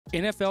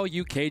NFL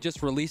UK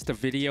just released a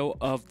video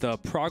of the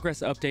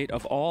progress update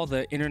of all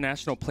the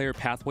international player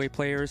pathway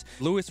players,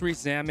 Rees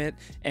Zammit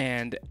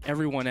and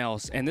everyone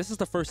else. And this is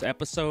the first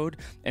episode,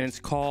 and it's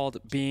called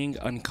Being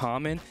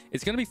Uncommon.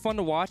 It's going to be fun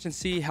to watch and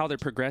see how they're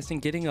progressing,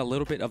 getting a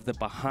little bit of the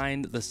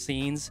behind the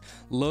scenes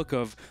look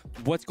of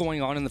what's going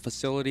on in the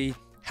facility,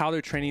 how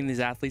they're training these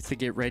athletes to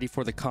get ready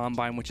for the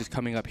combine, which is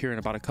coming up here in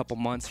about a couple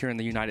months here in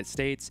the United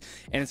States.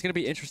 And it's going to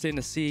be interesting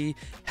to see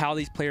how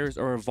these players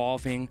are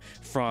evolving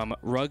from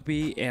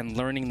rugby and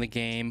learning the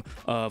game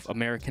of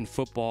American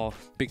football,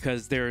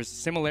 because there's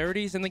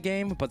similarities in the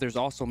game, but there's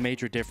also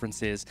major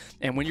differences.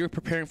 And when you're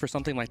preparing for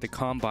something like the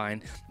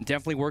combine,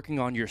 definitely working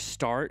on your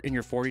start and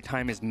your 40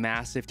 time is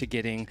massive to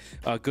getting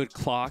a good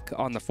clock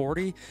on the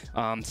 40.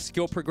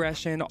 Skill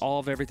progression,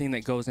 all of everything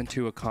that goes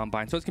into a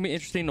combine. So it's going to be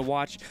interesting to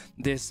watch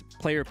this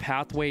player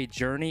pathway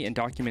journey and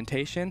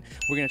documentation.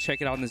 We're going to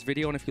check it out in this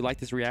video, and if you like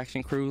this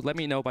reaction, crew, let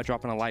me know by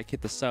dropping a like,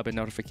 hit the sub and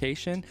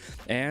notification,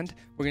 and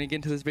we're going to get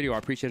into this video. I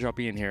appreciate y'all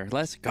being here.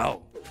 Let's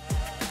go.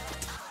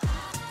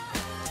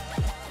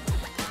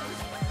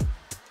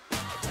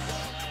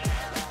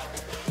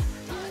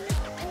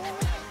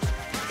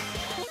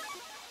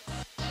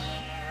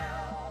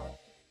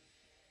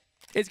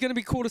 It's going to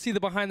be cool to see the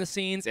behind the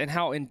scenes and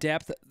how in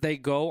depth they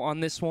go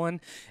on this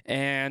one.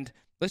 And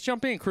let's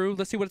jump in, crew.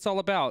 Let's see what it's all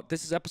about.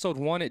 This is episode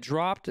 1. It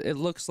dropped, it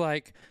looks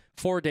like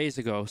 4 days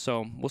ago.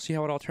 So we'll see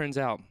how it all turns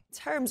out. In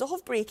terms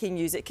of breaking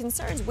news, it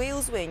concerns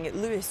Wales wing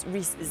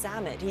Rees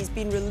Zammit. He's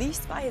been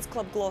released by his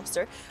club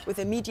Gloucester with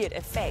immediate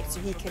effect so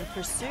he can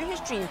pursue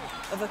his dream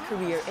of a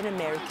career in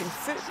American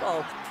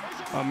football.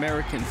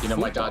 American football. You know,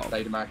 my dad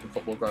played American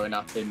football growing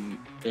up in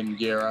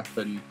Europe,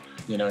 and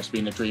you know, it's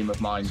been a dream of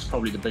mine. It's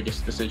probably the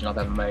biggest decision I've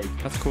ever made.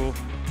 That's cool.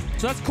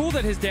 So that's cool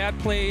that his dad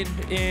played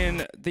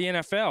in the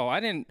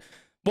NFL.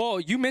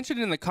 Well, you mentioned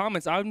it in the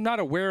comments. I'm not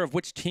aware of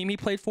which team he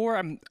played for.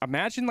 I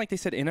imagine, like they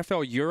said,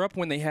 NFL Europe,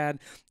 when they had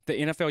the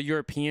NFL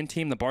European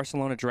team, the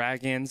Barcelona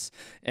Dragons,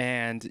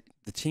 and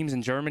the teams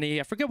in Germany.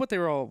 I forget what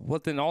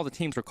all the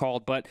teams were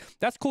called, but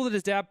that's cool that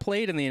his dad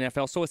played in the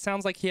NFL. So it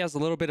sounds like he has a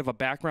little bit of a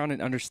background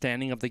and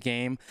understanding of the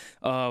game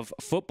of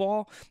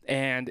football,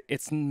 and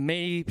it's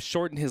may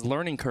shorten his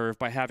learning curve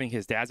by having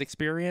his dad's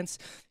experience,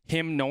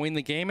 him knowing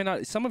the game.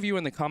 And some of you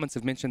in the comments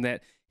have mentioned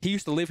that he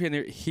used to live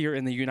here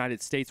in the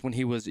United States when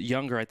he was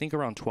younger, I think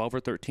around 12 or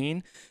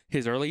 13,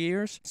 his early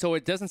years. So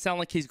it doesn't sound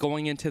like he's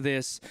going into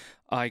this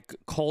like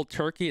cold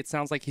turkey. It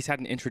sounds like he's had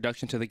an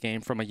introduction to the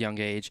game from a young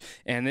age.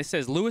 And this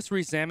says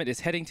Rees Zammit is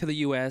heading to the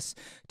U.S.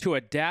 to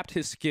adapt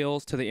his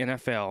skills to the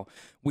NFL.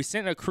 We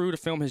sent a crew to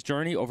film his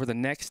journey over the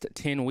next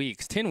 10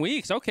 weeks. 10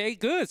 weeks, okay,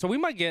 good. So we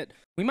might get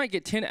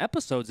 10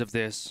 episodes of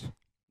this.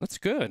 That's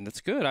good.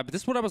 That's good.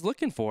 This is what I was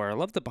looking for. I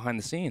love the behind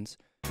the scenes.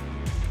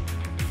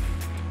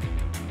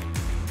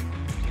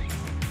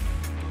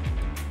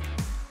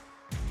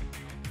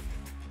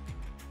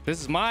 This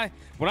is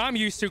what I'm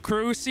used to,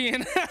 crew,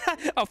 seeing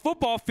a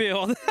football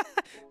field.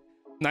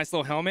 Nice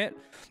little helmet.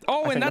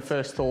 Oh, I think the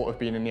first thought of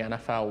being in the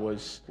NFL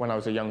was when I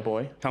was a young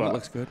boy. Helmet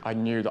looks good. I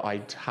knew that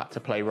I'd had to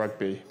play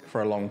rugby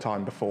for a long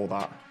time before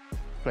that.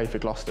 Played for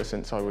Gloucester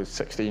since I was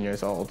 16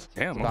 years old.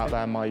 Damn, Without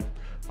them, I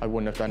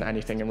wouldn't have done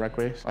anything in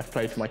rugby. I've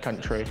played for my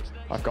country.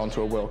 I've gone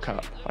to a World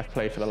Cup. I've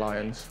played for the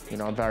Lions. You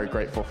know, I'm very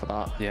grateful for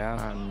that.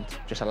 Yeah. And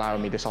just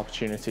allowing me this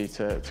opportunity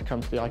to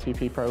come to the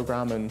IPP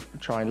program and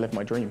try and live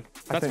my dream.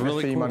 That's I think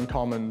really the theme cool.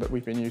 Uncommon that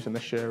we've been using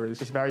this year is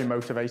very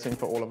motivating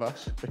for all of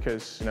us,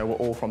 because you know, we're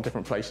all from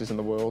different places in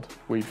the world.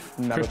 We've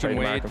never played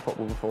American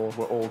football before.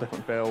 We're all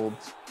different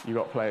builds. You've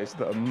got players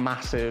that are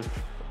massive,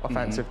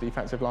 offensive,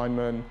 defensive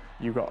linemen.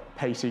 You've got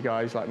pacey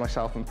guys like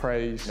myself and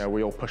Praise. You know,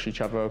 we all push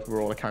each other,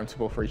 we're all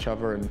accountable for each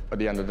other, and at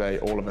the end of the day,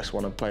 all of us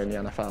want to play in the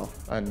NFL.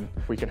 And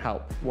if we can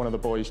help one of the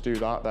boys do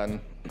that,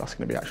 then that's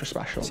going to be extra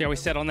special. See how we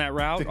set on that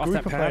route? The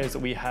group of players that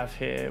we have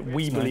here,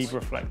 we believe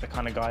reflect the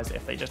kind of guys that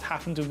if they just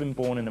happen to have been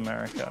born in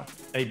America,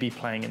 they'd be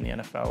playing in the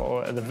NFL,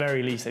 or at the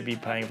very least, they'd be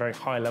playing a very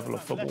high level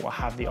of football or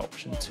have the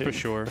option to. For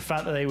sure. The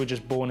fact that they were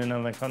just born in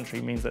another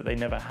country means that they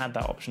never had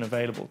that option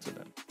available to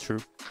them. True.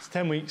 It's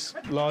 10 weeks,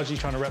 largely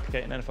trying to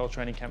replicate an NFL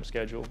training camp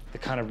schedule, the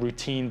kind of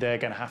routine they're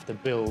going to have to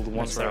build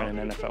once they're in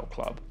an NFL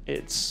club.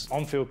 It's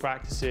on-field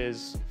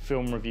practices,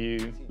 film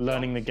review,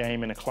 learning the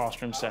game in a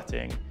classroom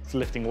setting, it's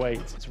lifting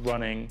weights, it's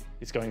running,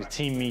 it's going to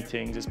team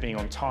meetings, it's being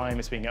on time,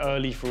 it's being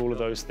early for all of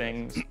those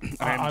things.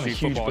 I'm a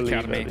huge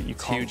believer that you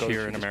can't go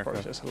through this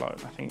process alone.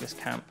 I think this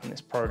camp and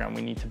this program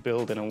we need to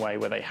build in a way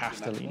where they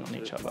have to lean on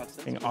each other. I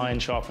think iron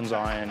sharpens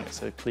iron.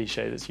 It's a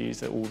cliche that's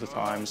used all the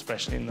time,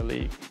 especially in the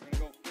league.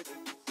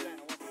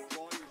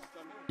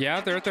 Yeah,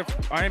 they're at the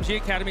IMG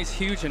Academy is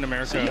huge in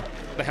America.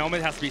 The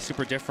helmet has to be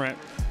super different.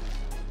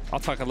 I'll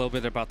talk a little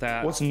bit about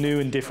that. What's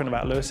new and different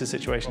about Lewis's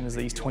situation is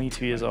that he's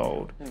 22 years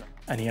old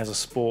and he has a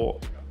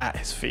sport at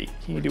his feet.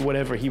 He can do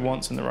whatever he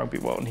wants in the rugby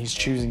world, and he's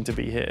choosing to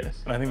be here.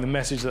 And I think the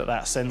message that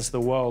that sends to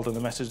the world, and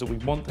the message that we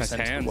want to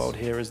send to the world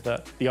here, is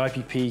that the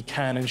IPP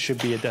can and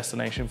should be a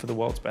destination for the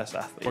world's best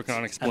athletes. Working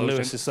on explosion. And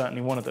Lewis is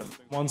certainly one of them.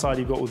 One side,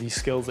 you've got all these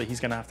skills that he's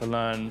going to have to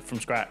learn from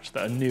scratch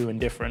that are new and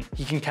different.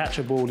 He can catch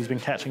a ball, he's been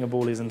catching a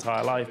ball his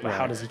entire life, but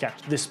how does he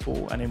catch this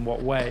ball and in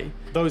what way?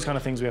 Those kind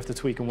of things we have to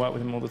tweak and work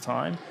with him all the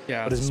time.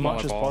 Yeah, but as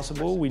much as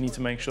possible, we need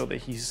to make sure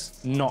that he's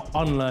not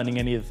unlearning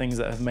any of the things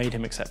that have made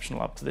him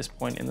exceptional up to this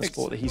point in the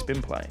sport that he's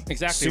been playing.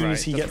 Exactly. As soon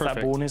as he gets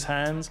that ball in his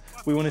hands,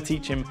 we want to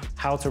teach him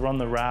how to run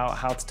the route,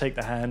 how to take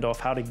the hand off,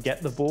 how to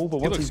get the ball.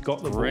 But once he's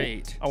got the ball,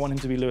 I want him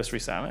to be Rees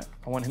Zammit.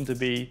 I want him to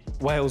be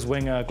Wales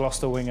winger,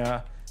 Gloucester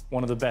winger,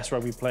 one of the best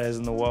rugby players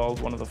in the world,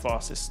 one of the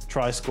fastest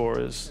try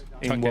scorers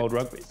in world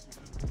rugby.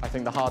 I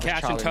think the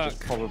hardest challenge is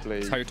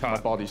probably my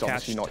body's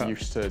obviously not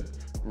used to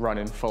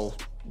running full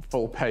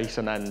pace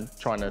and then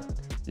trying to,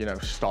 you know,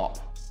 stop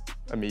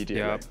immediately.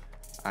 Yep.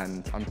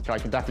 And I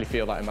can definitely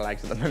feel that in my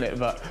legs at the minute,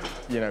 but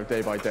you know,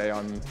 day by day,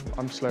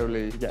 I'm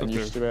slowly getting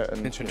used to it,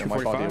 and you know,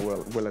 my body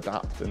will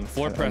adapt. And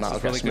floor press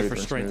is really good for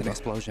strength and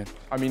explosion.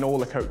 I mean, all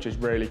the coaches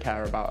really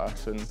care about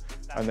us, and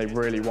they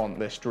really want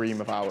this dream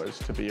of ours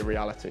to be a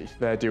reality.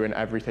 They're doing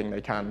everything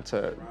they can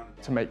to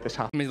make this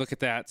happen. Let me look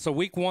at that. So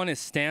week 1 is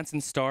stance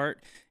and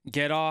start,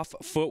 get off,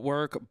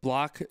 footwork,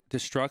 block,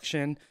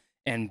 destruction,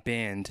 and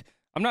bend.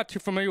 I'm not too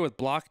familiar with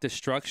block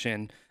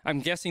destruction. I'm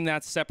guessing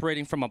that's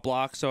separating from a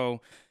block. So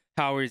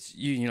how is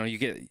you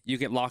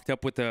get locked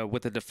up with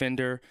the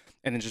defender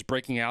and then just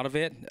breaking out of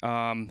it.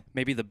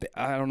 Maybe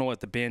I don't know what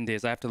the bend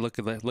is. I have to look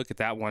at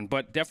that one.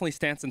 But definitely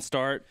stance and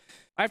start.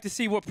 I have to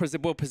see what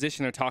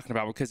position they're talking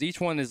about, because each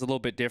one is a little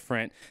bit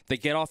different. The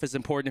get off is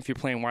important if you're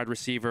playing wide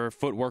receiver.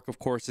 Footwork, of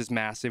course, is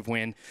massive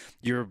when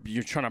you're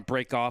trying to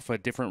break off a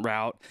different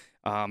route.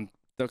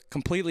 The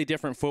completely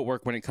different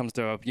footwork when it comes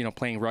to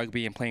playing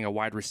rugby and playing a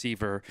wide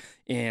receiver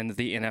in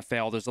the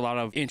NFL. There's a lot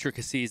of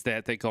intricacies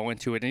that go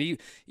into it, and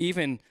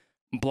even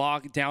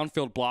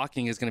downfield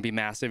blocking is going to be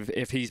massive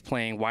if he's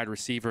playing wide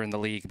receiver in the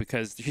league,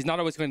 because he's not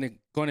always going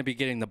to be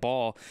getting the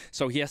ball,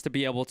 so he has to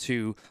be able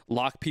to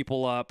lock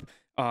people up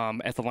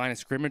at the line of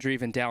scrimmage, or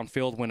even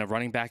downfield when a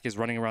running back is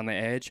running around the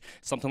edge,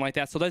 something like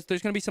that. So there's going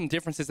to be some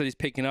differences that he's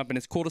picking up, and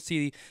it's cool to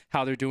see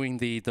how they're doing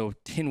the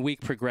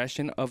 10-week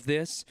progression of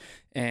this,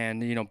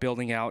 and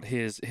building out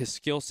his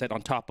skill set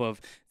on top of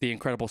the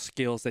incredible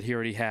skills that he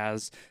already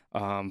has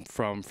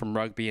from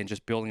rugby, and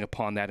just building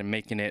upon that and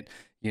making it,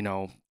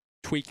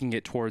 tweaking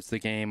it towards the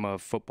game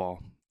of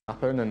football.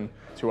 And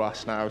to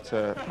us now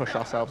to push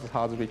ourselves as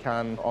hard as we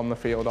can on the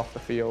field, off the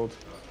field.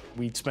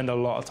 We spend a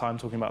lot of time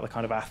talking about the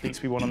kind of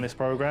athletes we want on this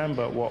program,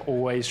 but what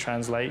always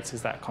translates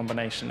is that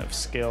combination of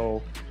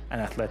skill and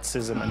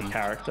athleticism and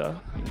character.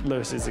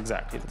 Lewis is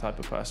exactly the type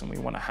of person we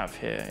want to have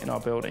here in our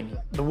building.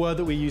 The word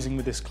that we're using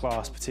with this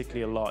class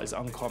particularly a lot is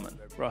uncommon.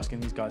 We're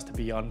asking these guys to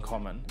be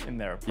uncommon in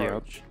their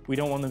approach. Yep. We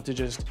don't want them to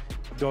just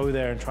go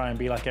there and try and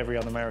be like every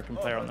other American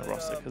player on the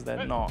roster, because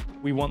they're not.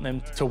 We want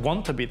them to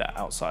want to be that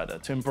outsider,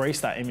 to embrace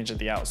that image of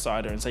the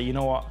outsider and say, you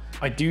know what,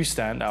 I do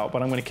stand out,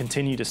 but I'm going to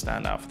continue to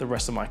stand out for the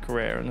rest of my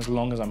career, and as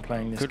long as I'm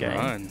playing this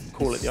game,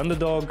 call it the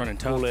underdog,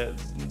 call it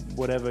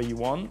whatever you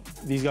want.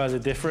 These guys are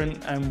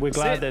different, and we're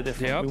glad they're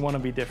different. Yep. We want to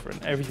be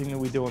different. Everything that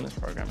we do on this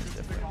program is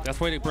different. That's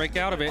the way to break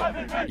out of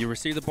it. You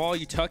receive the ball,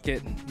 you tuck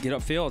it, get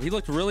upfield. He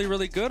looked really,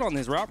 really good on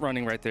his route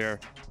running right there.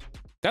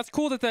 That's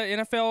cool that the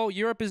NFL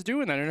Europe is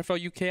doing that.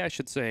 NFL UK, I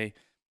should say,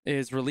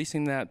 is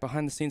releasing that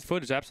behind-the-scenes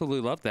footage. I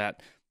absolutely love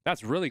that.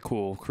 That's really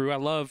cool, Qrew. I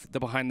love the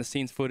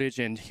behind-the-scenes footage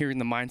and hearing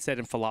the mindset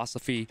and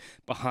philosophy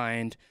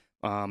behind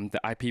the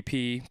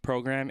IPP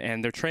program.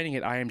 And they're training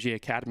at IMG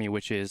Academy,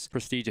 which is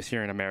prestigious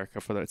here in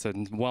America. It's a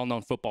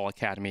well-known football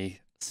academy.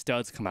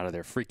 Studs come out of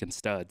there, freaking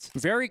studs.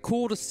 Very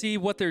cool to see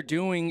what they're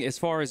doing as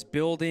far as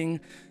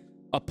building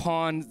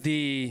upon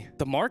the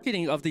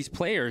marketing of these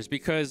players,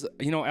 because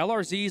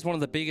LRZ is one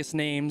of the biggest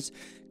names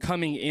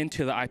coming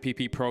into the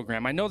IPP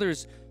program. I know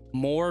there's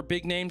more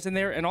big names in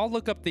there, and I'll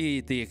look up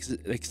the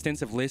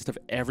extensive list of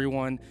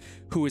everyone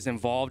who is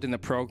involved in the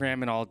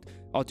program, and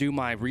I'll do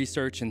my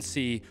research and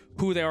see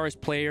who they are as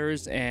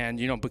players, and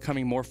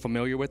becoming more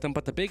familiar with them.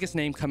 But the biggest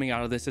name coming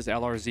out of this is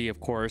LRZ,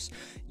 of course.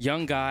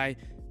 Young guy,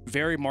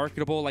 very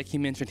marketable. Like he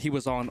mentioned, he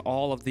was on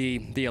all of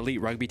the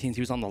elite rugby teams.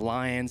 He was on the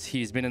Lions.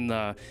 He's been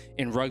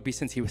in rugby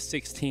since he was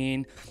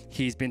 16.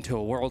 He's been to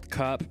a World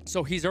Cup.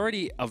 So he's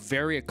already a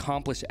very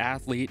accomplished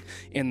athlete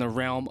in the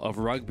realm of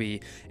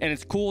rugby. And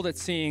it's cool that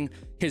seeing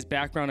his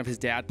background of his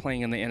dad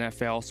playing in the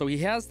NFL. So he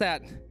has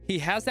that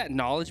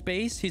knowledge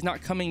base. He's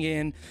not coming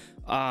in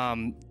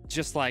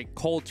just like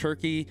cold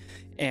turkey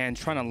and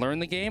trying to learn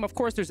the game. Of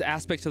course, there's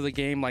aspects of the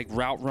game like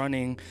route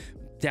running,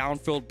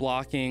 downfield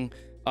blocking,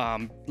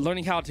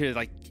 learning how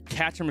to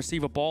catch and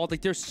receive a ball.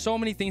 Like there's so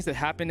many things that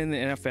happen in the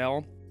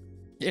NFL,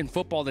 in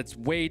football, that's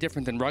way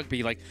different than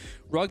rugby. Like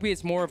rugby,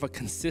 it's more of a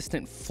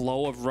consistent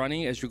flow of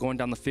running as you're going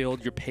down the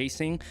field. You're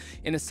pacing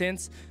in a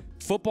sense.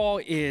 Football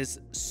is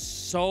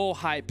so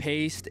high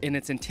paced and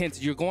it's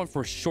intense. You're going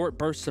for short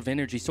bursts of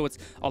energy. So it's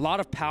a lot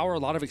of power, a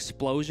lot of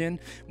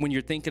explosion when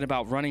you're thinking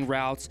about running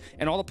routes,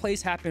 and all the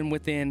plays happen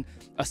within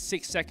a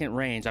 6-second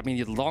range. I mean,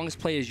 the longest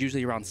play is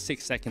usually around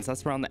 6 seconds.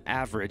 That's around the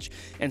average.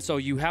 And so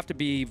you have to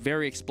be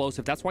very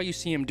explosive. That's why you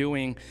see them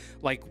doing,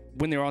 like,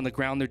 when they're on the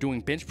ground, they're doing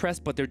bench press,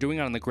 but they're doing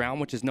it on the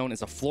ground, which is known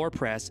as a floor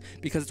press,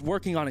 because it's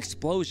working on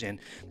explosion.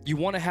 You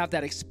want to have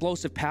that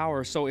explosive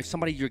power. So if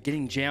you're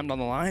getting jammed on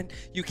the line,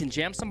 you can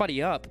jam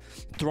somebody up,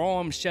 throw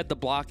them, shed the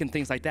block, and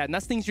things like that. And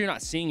that's things you're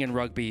not seeing in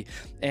rugby.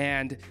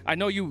 And I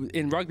know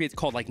in rugby it's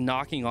called like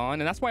knocking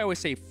on, and that's why I always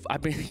say,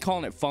 I've been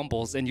calling it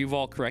fumbles, and you've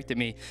all corrected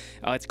me.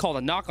 It's called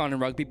a knock on in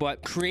rugby,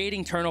 but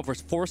creating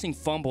turnovers, forcing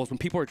fumbles when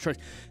people are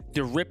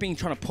they're ripping,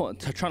 trying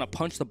to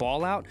punch the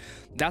ball out.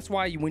 That's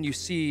why when you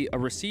see a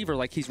receiver,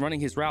 like he's running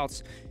his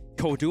routes,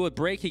 he'll do a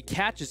break, he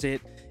catches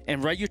it,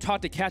 and you're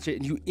taught to catch it,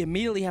 and you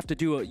immediately have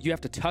to you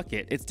have to tuck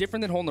it. It's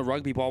different than holding the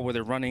rugby ball where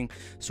they're running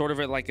sort of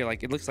like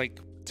it looks like,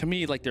 to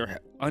me, like they're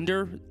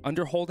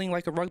under holding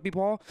like a rugby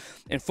ball.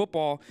 In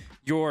football,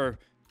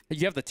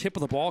 you have the tip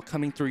of the ball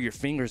coming through your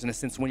fingers in a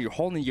sense. When you're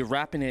holding it, you're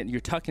wrapping it,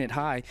 you're tucking it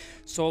high,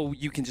 so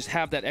you can just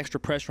have that extra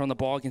pressure on the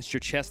ball against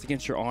your chest,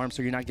 against your arm,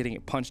 so you're not getting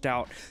it punched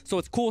out. So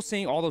it's cool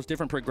seeing all those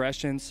different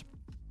progressions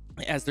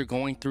as they're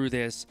going through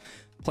this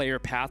player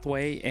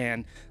pathway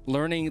and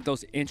learning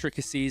those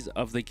intricacies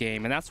of the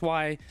game. And that's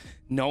why,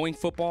 knowing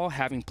football,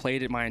 having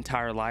played it my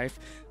entire life,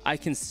 I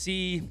can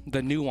see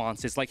the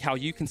nuances, like how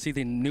you can see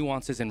the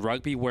nuances in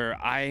rugby, where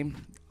I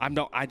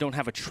don't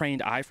have a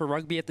trained eye for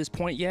rugby at this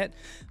point yet.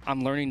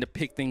 I'm learning to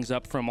pick things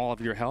up from all of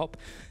your help.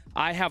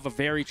 I have a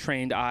very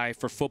trained eye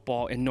for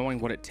football and knowing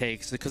what it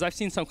takes, because I've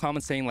seen some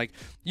comments saying, like,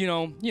 you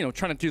know,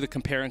 trying to do the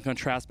compare and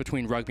contrast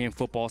between rugby and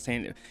football,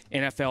 saying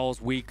NFL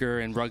is weaker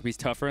and rugby's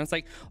tougher. And it's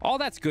like, all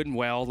that's good and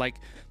well. Like,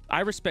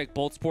 I respect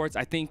both sports.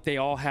 I think they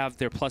all have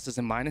their pluses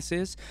and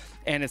minuses,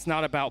 and it's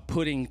not about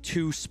putting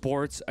two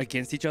sports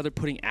against each other,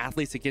 putting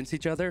athletes against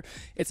each other.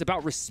 It's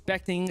about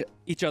respecting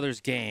each other's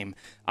game.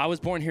 I was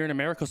born here in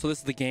America, so this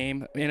is the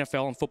game.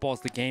 NFL and football is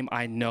the game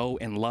I know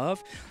and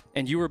love.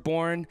 And you were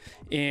born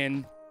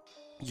in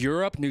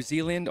Europe, New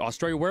Zealand,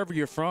 Australia, wherever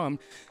you're from.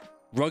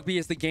 Rugby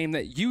is the game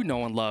that you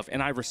know and love,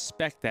 and I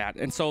respect that.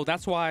 And so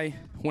that's why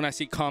when I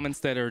see comments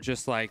that are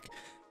just like,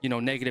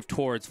 negative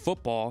towards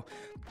football,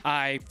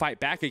 I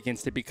fight back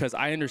against it, because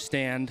I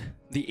understand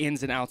the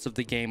ins and outs of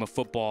the game of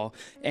football.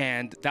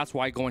 And that's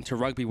why I go into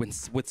rugby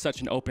with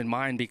such an open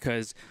mind,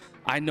 because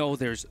I know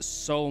there's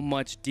so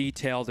much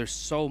detail, there's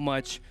so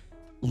much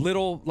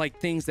little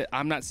things that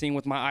I'm not seeing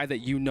with my eye that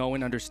you know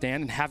and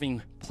understand. And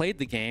having played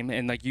the game,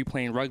 and like you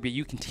playing rugby,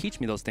 you can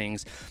teach me those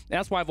things. And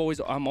that's why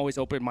I'm always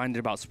open-minded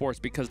about sports,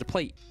 because to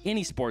play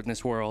any sport in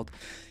this world,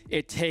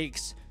 it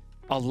takes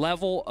a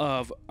level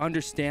of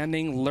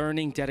understanding,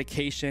 learning,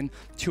 dedication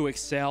to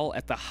excel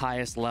at the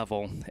highest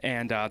level.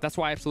 And that's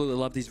why I absolutely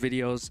love these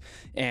videos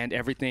and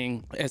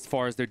everything as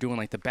far as they're doing,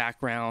 like the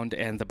background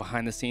and the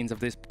behind the scenes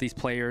of these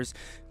players.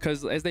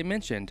 Because as they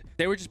mentioned,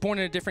 they were just born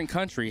in a different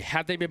country.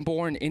 Had they been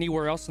born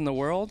anywhere else in the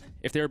world,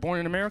 if they were born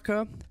in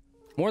America,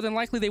 more than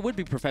likely they would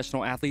be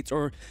professional athletes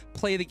or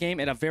play the game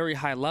at a very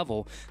high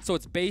level. So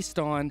it's based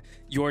on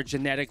your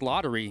genetic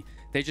lottery.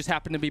 They just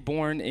happen to be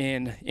born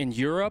in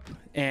Europe,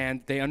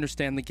 and they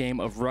understand the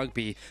game of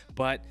rugby,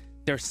 but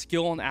their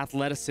skill and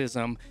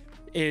athleticism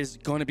is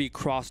going to be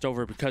crossed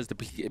over, because to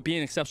be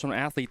an exceptional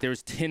athlete,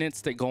 there's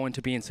tenets that go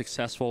into being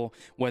successful,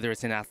 whether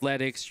it's in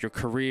athletics, your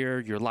career,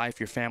 your life,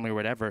 your family, or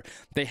whatever.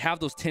 They have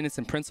those tenets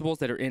and principles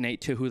that are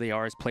innate to who they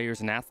are as players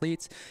and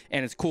athletes,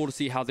 and it's cool to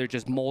see how they're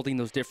just molding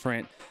those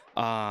different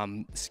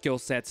skill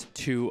sets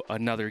to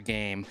another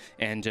game,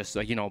 and just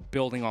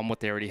building on what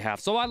they already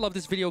have. So I love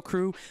this video,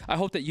 crew. I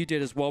hope that you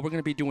did as well. We're going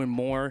to be doing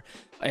more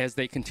as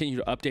they continue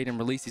to update and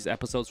release these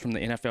episodes from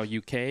the NFL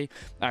UK.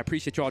 I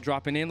appreciate you all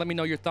dropping in. Let me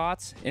know your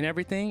thoughts and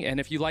everything, and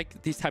if you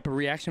like these type of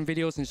reaction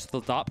videos and just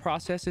the thought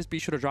processes, be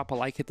sure to drop a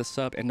like, hit the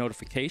sub and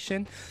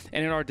notification,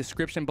 and in our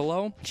description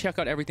below, check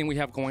out everything we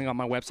have going on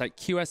my website,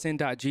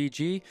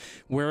 qsn.gg,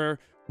 where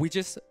we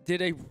just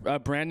did a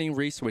branding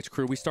reswitch,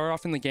 crew. We started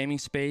off in the gaming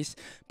space,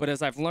 but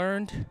as I've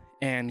learned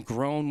and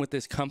grown with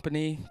this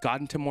company, got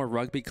into more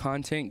rugby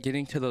content,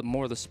 getting to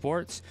more of the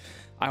sports,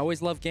 I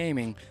always love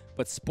gaming,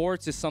 but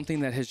sports is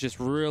something that has just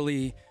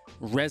really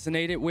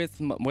resonated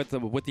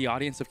with the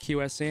audience of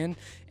QSN,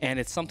 and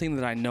it's something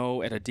that I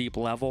know at a deep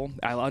level.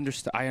 I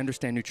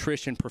understand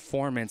nutrition,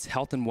 performance,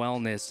 health and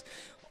wellness,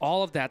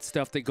 all of that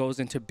stuff that goes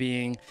into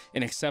being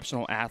an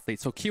exceptional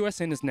athlete. So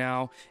QSN is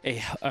now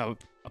a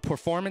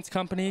performance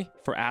company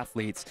for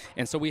athletes.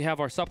 And so we have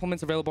our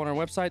supplements available on our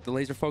website, the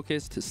Laser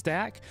Focused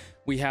Stack.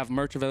 We have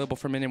merch available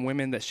for men and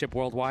women that ship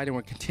worldwide, and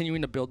we're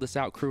continuing to build this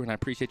out, crew. And I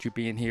appreciate you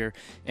being here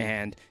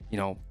and,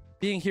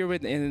 being here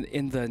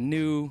in the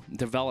new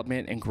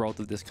development and growth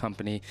of this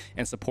company,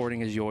 and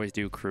supporting as you always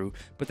do, crew.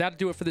 But that'll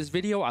do it for this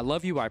video. I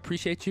love you. I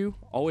appreciate you.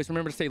 Always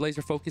remember to stay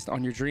laser focused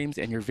on your dreams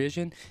and your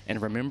vision, and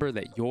remember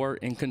that you're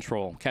in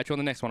control. Catch you on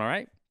the next one, all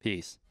right?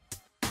 Peace.